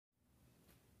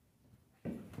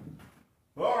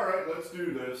All right, let's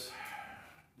do this.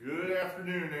 Good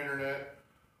afternoon, Internet.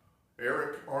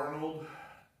 Eric Arnold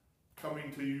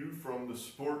coming to you from the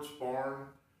Sports Barn.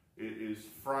 It is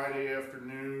Friday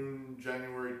afternoon,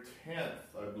 January 10th,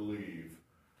 I believe,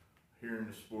 here in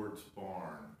the Sports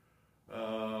Barn.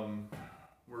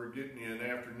 We're getting you an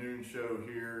afternoon show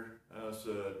here,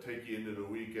 so take you into the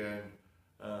weekend.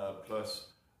 Plus,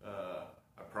 I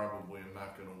probably am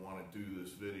not going to want to do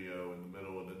this video in the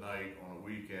middle of the night on a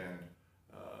weekend.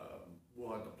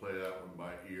 We'll have to play that one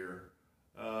by ear.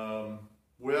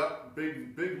 Well,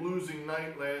 big losing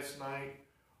night last night.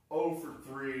 0 for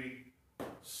 3.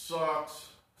 Sucks.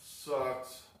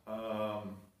 I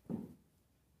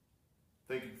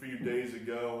think a few days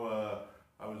ago,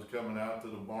 I was coming out to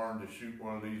the barn to shoot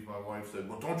one of these. My wife said,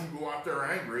 "Well, don't you go out there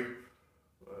angry."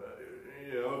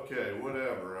 Yeah, okay,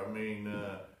 whatever. I mean,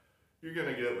 you're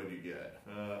going to get what you get.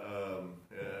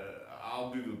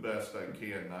 I'll do the best I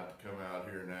can not to come out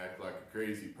here and act like a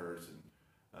crazy person.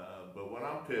 But when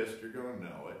I'm pissed, you're going to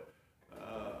know it.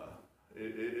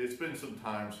 It's been some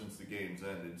time since the game's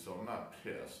ended, so I'm not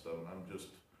pissed. I'm just,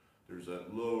 there's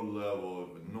that low level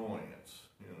of annoyance,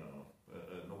 you know.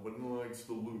 Nobody likes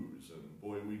to lose, and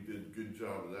boy, we did a good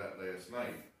job of that last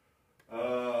night.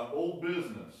 Old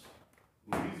business.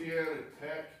 Louisiana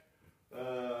Tech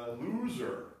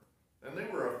loser. And they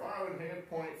were a 5.5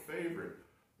 point favorite.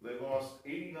 They lost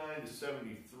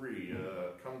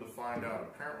 89-73. Come to find out,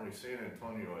 apparently San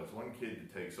Antonio has one kid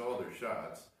that takes all their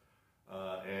shots.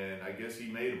 And I guess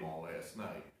he made them all last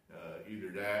night.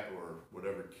 Either that or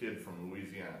whatever kid from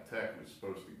Louisiana Tech was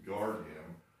supposed to guard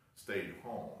him stayed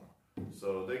home.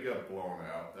 So they got blown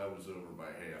out. That was over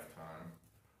by halftime.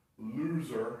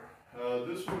 Loser.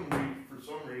 This one we, for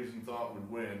some reason, thought would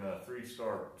win. A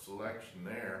 3-star selection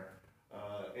there.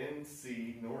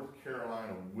 NC, North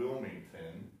Carolina,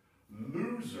 Wilmington.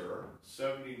 Loser,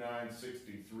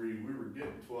 79-63. We were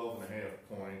getting 12.5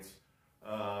 points.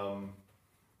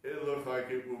 It looked like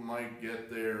it might get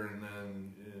there, and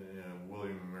then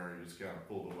William and Mary just kind of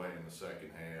pulled away in the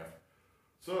second half.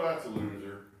 So that's a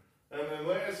loser. And then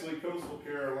lastly, Coastal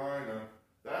Carolina.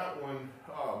 That one,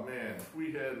 oh man,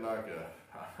 we had I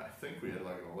think we had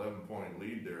like an 11-point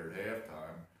lead there at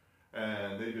halftime.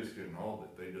 And they just couldn't hold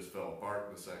it. They just fell apart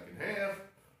in the second half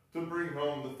to bring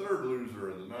home the third loser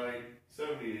of the night,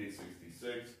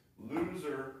 78-66.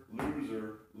 Loser,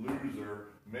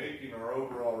 making our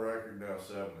overall record now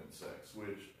 7-6,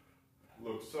 which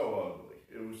looks so ugly.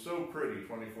 It was so pretty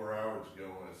 24 hours ago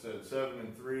when I said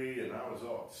 7-3, and I was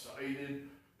all excited,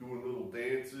 doing little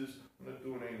dances. I'm not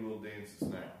doing any little dances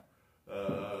now.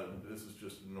 This is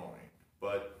just annoying.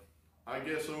 But I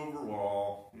guess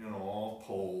overall, all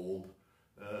told,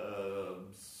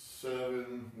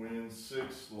 7 wins,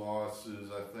 6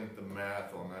 losses. I think the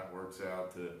math on that works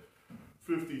out to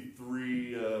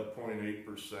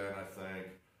 53.8%, I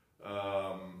think.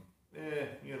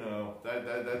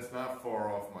 That's not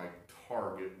far off my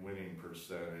target winning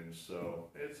percentage,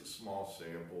 so it's a small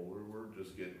sample. We're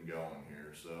just getting going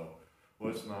here, so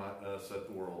let's not set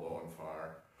the world on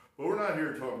fire. But we're not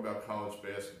here to talk about college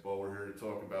basketball. We're here to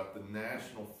talk about the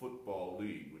National Football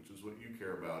League, which is what you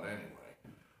care about anyway.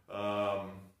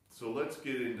 So let's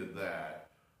get into that.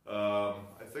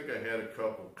 I think I had a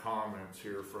couple comments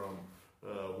here from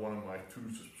one of my 2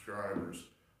 subscribers.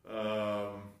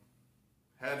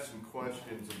 Had some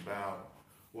questions about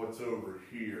what's over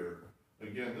here.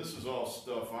 Again, this is all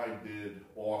stuff I did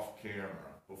off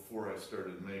camera before I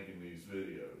started making these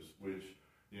videos, which,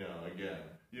 again,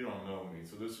 you don't know me,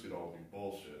 so this could all be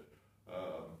bullshit.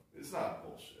 It's not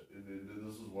bullshit.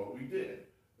 This is what we did.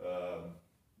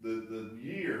 The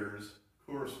years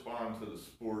correspond to the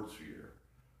sports year.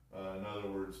 In other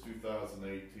words,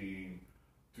 2018,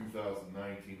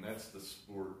 2019, that's the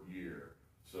sport year.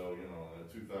 So,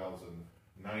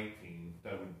 2019,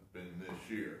 that would have been this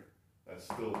year. That's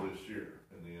still this year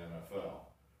in the NFL.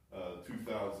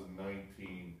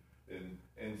 2019 in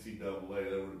NCAA,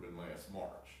 that would have been last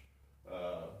March.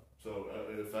 So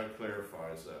if that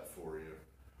clarifies that for you.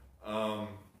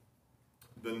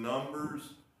 The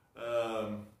numbers,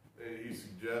 he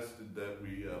suggested that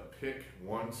we pick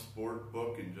one sport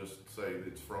book and just say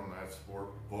it's from that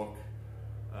sport book.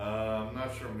 I'm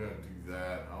not sure I'm going to do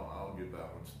that. I'll give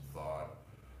that one some thought.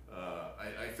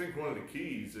 I think one of the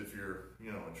keys, if you're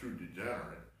a true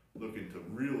degenerate looking to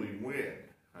really win,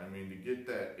 I mean to get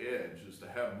that edge, is to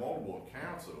have multiple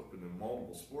accounts open in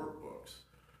multiple sport books,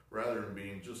 rather than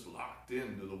being just locked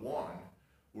into the one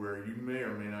where you may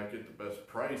or may not get the best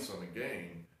price on a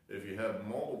game. If you have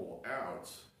multiple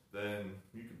outs, then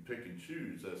you can pick and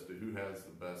choose as to who has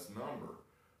the best number.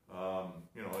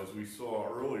 As we saw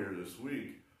earlier this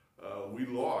week, We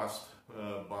lost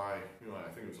by, I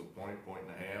think it was a point, point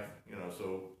and a half,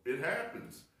 so it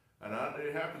happens. And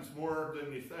it happens more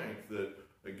than you think, that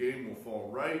a game will fall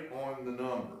right on the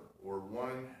number, or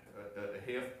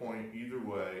a half point either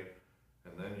way,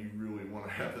 and then you really want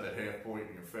to have that half point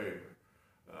in your favor.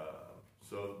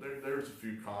 So there's a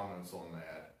few comments on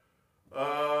that.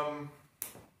 I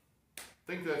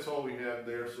think that's all we have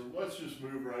there, so let's just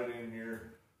move right in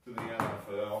here to the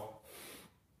NFL.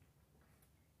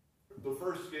 The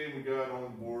first game we got on the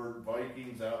board,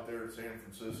 Vikings out there at San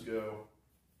Francisco.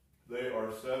 They are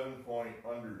 7-point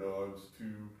underdogs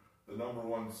to the number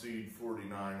 1 seed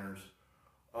 49ers.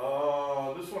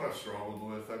 This one I struggled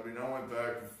with. I mean, I went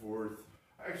back and forth.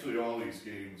 Actually, all these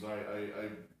games, I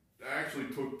actually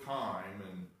took time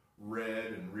and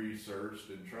read and researched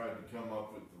and tried to come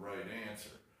up with the right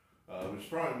answer, which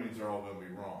probably means they're all going to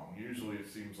be wrong. Usually it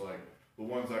seems like the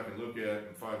ones I can look at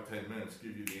in 5-10 minutes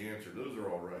give you the answer. Those are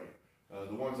all right.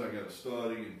 The ones I got to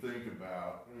study and think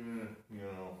about,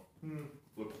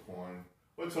 flip a coin.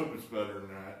 Let's hope it's better than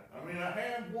that. I mean, I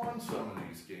have won some of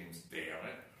these games, damn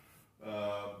it.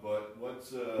 But let's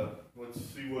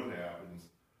see what happens.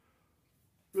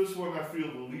 This one I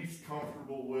feel the least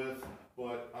comfortable with,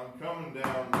 but I'm coming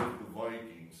down with the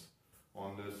Vikings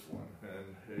on this one.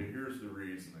 And hey, here's the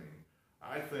reasoning.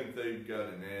 I think they've got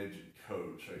an edge at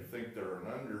coach. I think they're an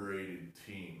underrated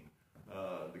team.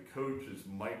 The coach is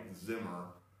Mike Zimmer,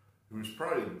 who's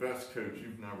probably the best coach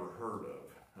you've never heard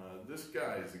of. This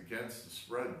guy's against the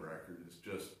spread record is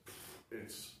just,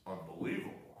 it's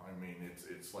unbelievable. I mean,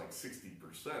 it's like 60%,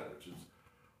 which is,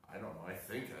 I don't know, I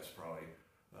think that's probably,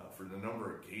 for the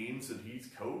number of games that he's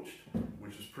coached,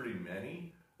 which is pretty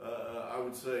many, I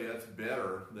would say that's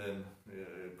better than,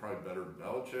 probably better than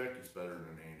Belichick, it's better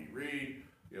than Andy Reid,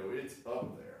 it's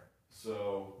up there.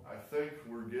 So I think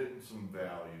we're getting some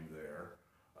value there.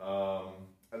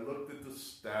 I looked at the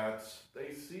stats,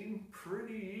 they seem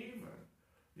pretty even.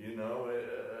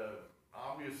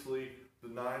 Obviously the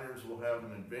Niners will have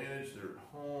an advantage, they're at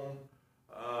home,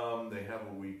 they have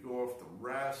a week off to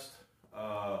rest,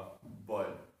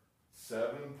 but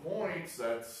 7 points,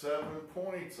 that's 7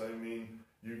 points. I mean,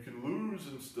 you can lose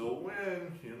and still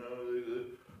win. The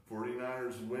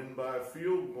 49ers win by a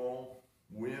field goal,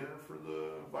 winner for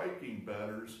the Viking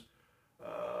bettors.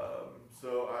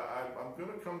 So I'm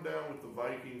going to come down with the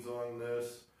Vikings on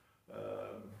this.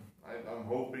 I'm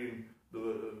hoping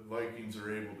the Vikings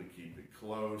are able to keep it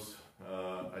close.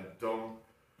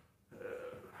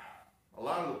 A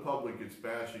lot of the public is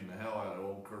bashing the hell out of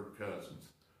old Kirk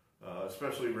Cousins,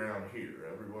 especially around here.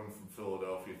 Everyone from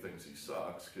Philadelphia thinks he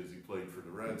sucks because he played for the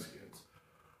Redskins.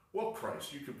 Well,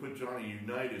 Christ, you could put Johnny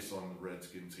Unitas on the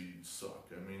Redskins, he'd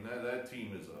suck. I mean, that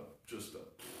team is just a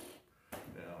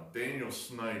Daniel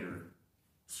Snyder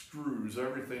screws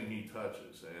everything he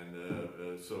touches,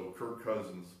 and so Kirk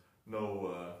Cousins,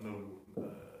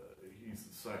 he's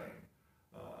the same.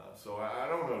 So I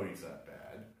don't know he's that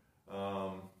bad.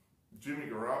 Jimmy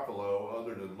Garoppolo,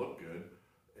 other than look good,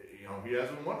 he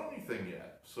hasn't won anything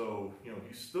yet. So,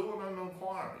 he's still an unknown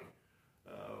quantity.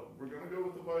 We're going to go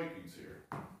with the Vikings here.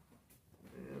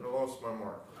 And I lost my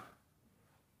marker.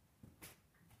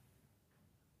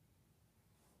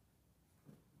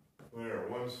 There,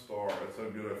 1 star. That's how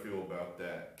good I feel about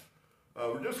that.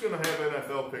 We're just going to have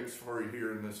NFL picks for you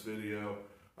here in this video.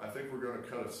 I think we're going to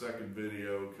cut a second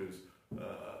video because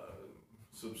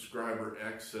subscriber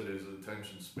X said his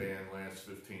attention span lasts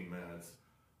 15 minutes.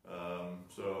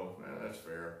 So that's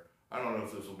fair. I don't know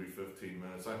if this will be 15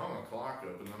 minutes. I hung a clock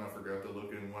up and then I forgot to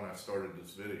look in when I started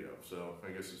this video. So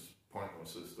I guess it's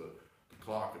pointless as the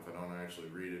clock if I don't actually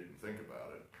read it and think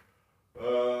about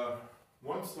it.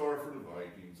 1 star for the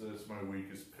Vikings. That's my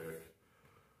weakest pick.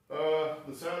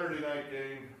 The Saturday night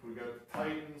game, we got the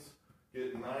Titans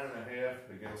getting 9.5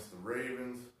 against the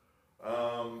Ravens.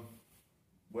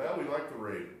 Well, we like the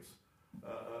Ravens.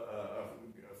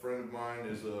 A friend of mine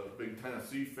is a big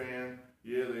Tennessee fan.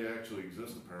 Yeah, they actually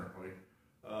exist apparently.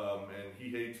 And he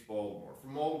hates Baltimore for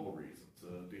multiple reasons.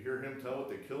 To hear him tell it,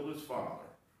 they killed his father.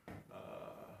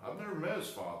 I've never met his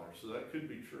father, so that could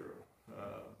be true.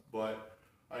 But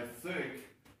I think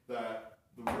that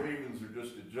the Ravens are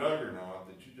just a juggernaut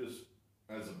that you just,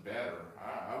 as a bettor,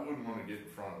 I wouldn't want to get in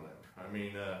front of them. I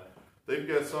mean, they've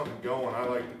got something going I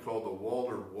like to call the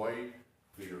Walter White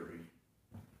theory.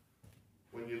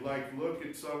 When you look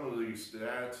at some of these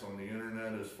stats on the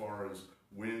internet as far as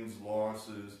wins,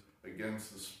 losses,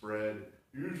 against the spread,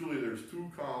 usually there's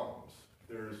 2 columns.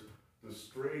 There's the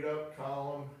straight up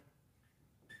column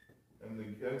and the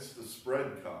against the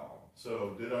spread column.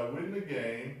 So did I win the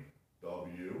game?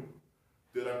 W.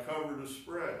 Did I cover the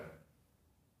spread?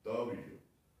 W.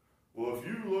 Well, if if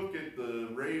you look at the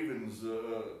Ravens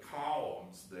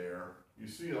columns there, you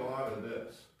see a lot of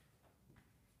this.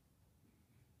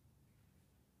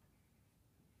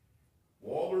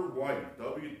 Walter White,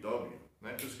 WW.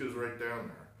 That just goes right down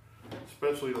there,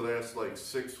 especially the last like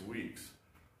 6 weeks.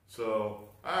 So,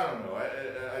 I don't know.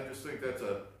 I just think that's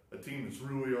a team that's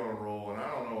really on a roll, and I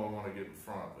don't know I want to get in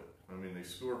front of it. I mean, they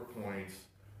score points.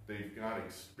 They've got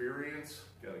experience,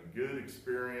 got a good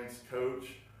experienced coach.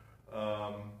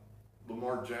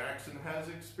 Lamar Jackson has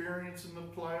experience in the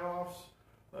playoffs.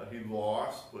 He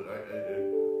lost, but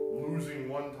losing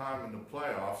one time in the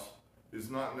playoffs is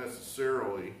not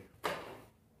necessarily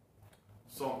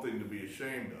something to be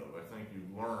ashamed of. I think you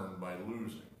learn by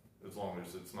losing, as long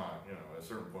as it's not, at a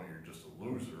certain point you're just a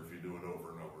loser if you do it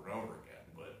over and over and over again.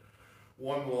 But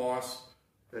one loss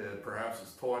perhaps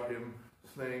has taught him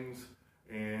things,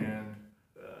 and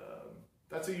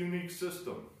that's a unique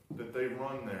system that they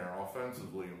run there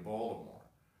offensively in Baltimore.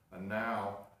 And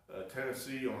now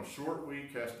Tennessee on a short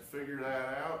week has to figure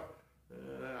that out.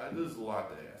 There's a lot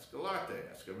to ask.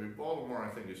 I mean, Baltimore, I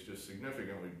think, is just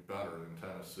significantly better than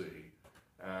Tennessee.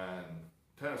 And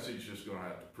Tennessee's just going to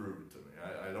have to prove it to me.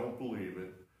 I don't believe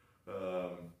it.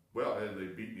 Well, they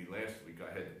beat me last week.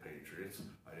 I had the Patriots.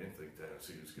 I didn't think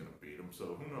Tennessee was going to beat them.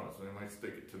 So who knows? They might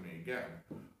stick it to me again.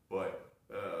 But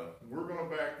we're going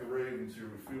to back the Ravens here.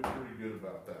 We feel pretty good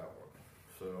about that one.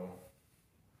 So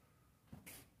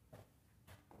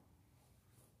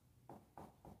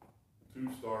 2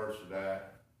 stars for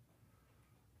that.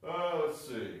 Let's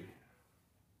see.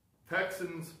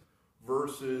 Texans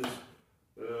versus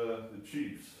the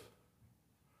Chiefs.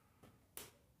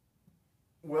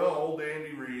 Well, old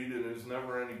Andy Reid and his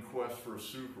never-ending quest for a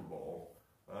Super Bowl,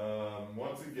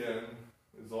 once again,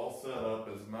 is all set up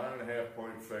as a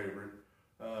 9.5-point favorite,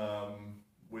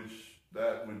 which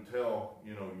that would tell,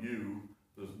 you,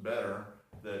 the better,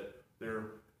 that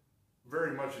they're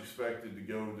very much expected to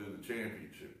go to the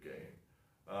championship game.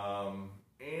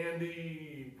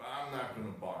 Andy, I'm not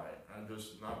going to buy it. I'm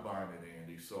just not buying it,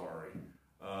 Andy. Sorry.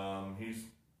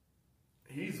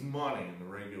 He's money in the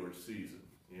regular season.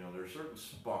 There are certain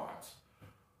spots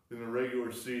in the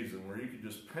regular season where you could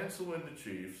just pencil in the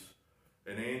Chiefs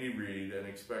and Andy Reid and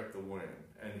expect to win.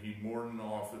 And he more than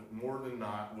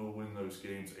not will win those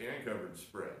games and cover the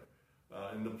spread.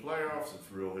 In the playoffs,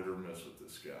 it's real hit or miss with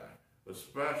this guy,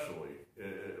 especially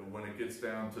when it gets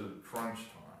down to crunch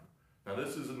time. Now,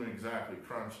 this isn't exactly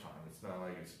crunch time. It's not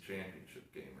like it's a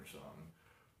championship game or something.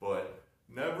 But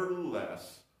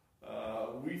nevertheless,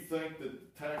 we think that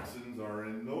the Texans are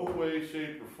in no way,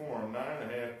 shape, or form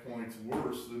 9.5 points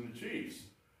worse than the Chiefs.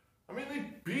 I mean, they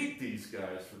beat these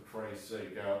guys, for Christ's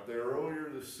sake, out there earlier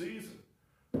this season.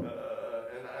 And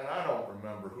I don't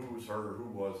remember who was hurt or who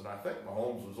wasn't. I think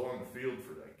Mahomes was on the field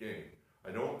for that game.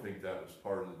 I don't think that was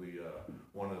part of the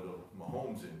one of the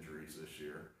Mahomes injuries this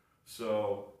year.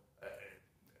 So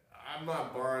I'm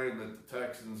not buying that the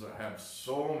Texans have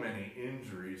so many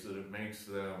injuries that it makes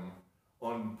them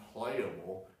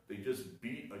unplayable. They just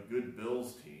beat a good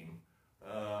Bills team.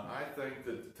 I think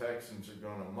that the Texans are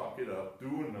going to muck it up,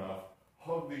 do enough,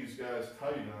 hug these guys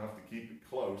tight enough to keep it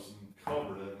close, and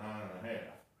cover it at 9.5.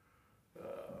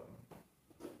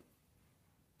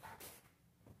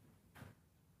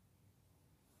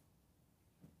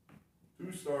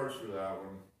 2 stars for that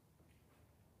one.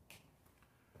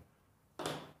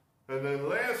 And then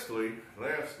lastly,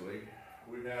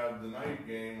 we have the night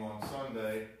game on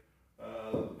Sunday.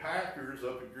 The Packers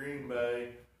up at Green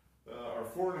Bay are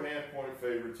 4.5-point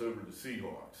favorites over the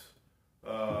Seahawks,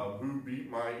 who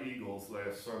beat my Eagles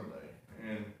last Sunday.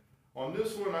 And on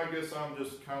this one, I guess I'm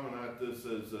just coming at this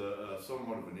as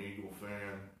somewhat of an Eagle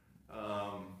fan.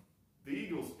 The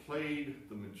Eagles played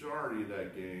the majority of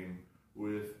that game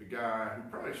with a guy who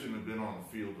probably shouldn't have been on the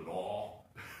field at all.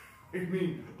 I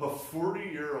mean, a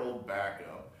 40-year-old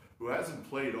backup who hasn't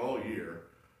played all year,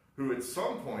 who at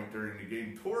some point during the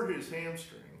game tore his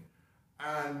hamstring,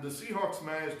 and the Seahawks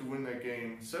managed to win that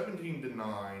game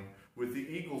 17-9 with the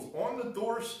Eagles on the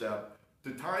doorstep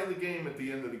to tie the game at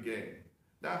the end of the game.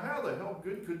 Now, how the hell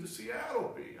good could the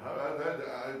Seattle be?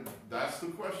 That's the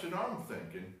question I'm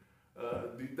thinking.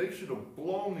 They should have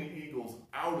blown the Eagles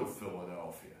out of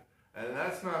Philadelphia. And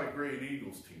that's not a great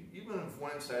Eagles team. Even if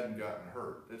Wentz hadn't gotten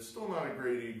hurt, it's still not a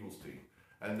great Eagles team.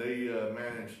 And they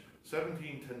managed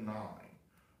 17-9.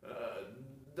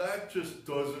 That just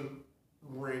doesn't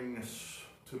ring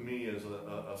to me as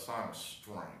a sign of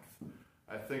strength.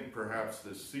 I think perhaps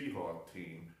this Seahawks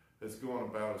team has gone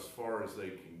about as far as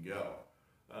they can go.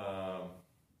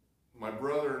 My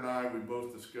brother and I, we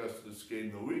both discussed this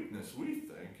game. The weakness, we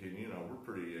think, and we're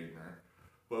pretty ignorant,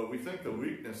 But we think the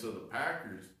weakness of the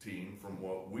Packers team, from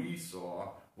what we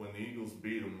saw when the Eagles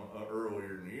beat them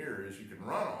earlier in the year, is you can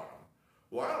run on them.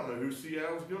 Well, I don't know who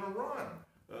Seattle's going to run.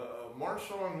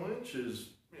 Marshawn Lynch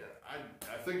is,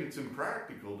 I think it's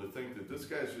impractical to think that this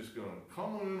guy's just going to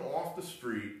come in off the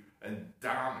street and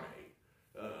dominate.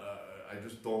 I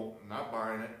just not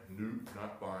buying it. Nope,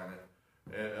 not buying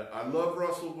it. I love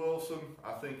Russell Wilson.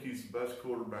 I think he's the best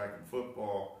quarterback in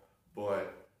football,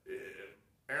 but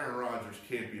Aaron Rodgers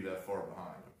can't be that far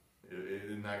behind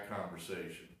him in that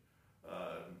conversation.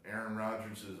 Aaron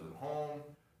Rodgers is at home.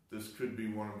 This could be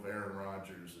one of Aaron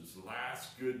Rodgers'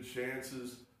 last good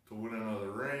chances to win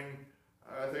another ring.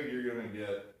 I think you're going to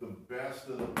get the best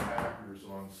of the Packers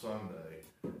on Sunday,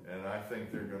 and I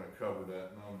think they're going to cover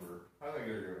that number. I think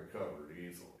they're going to cover it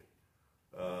easily.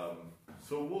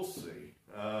 So we'll see.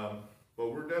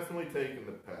 But we're definitely taking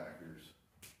the Packers.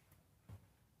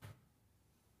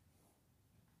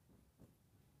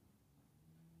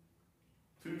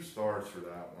 Two stars for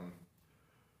that one.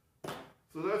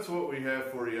 So that's what we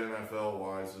have for you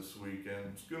NFL-wise this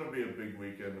weekend. It's going to be a big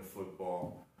weekend of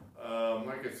football.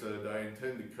 Like I said, I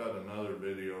intend to cut another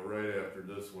video right after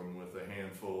this one with a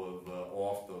handful of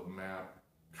off-the-map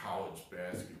college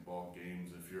basketball games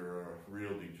if you're a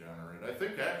real degenerate. I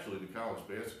think actually the college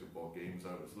basketball games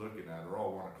I was looking at are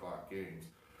all 1 o'clock games,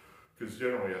 because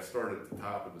generally I start at the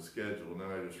top of the schedule and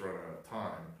then I just run out of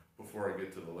time before I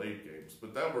get to the late games.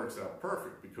 But that works out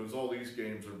perfect because all these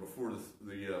games are before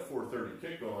the 4:30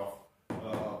 kickoff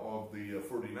of the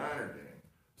 49er game.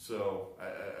 So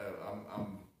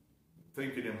I'm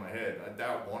thinking in my head, I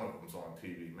doubt one of them's on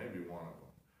TV, maybe one of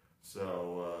them.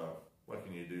 So what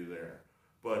can you do there?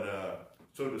 But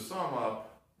so to sum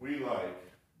up, we like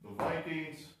the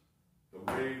Vikings, the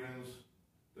Ravens,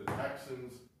 the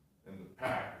Texans, and the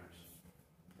Packers.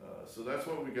 So that's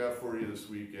what we got for you this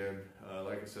weekend.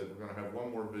 Like I said, we're going to have one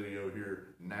more video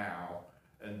here now,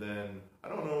 and then I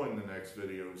don't know when the next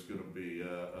video is going to be.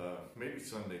 Maybe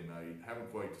Sunday night.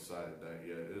 Haven't quite decided that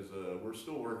yet. We're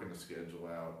still working the schedule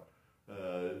out.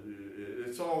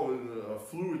 It's all in a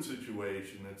fluid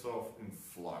situation. It's all in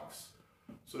flux.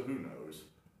 So who knows?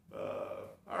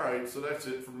 All right, so that's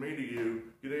it from me to you.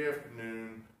 Good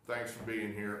afternoon. Thanks for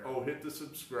being here. Oh, hit the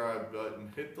subscribe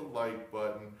button. Hit the like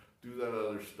button. Do that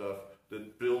other stuff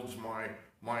that builds my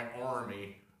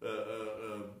army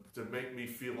to make me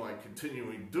feel like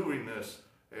continuing doing this.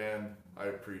 And I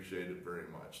appreciate it very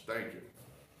much. Thank you.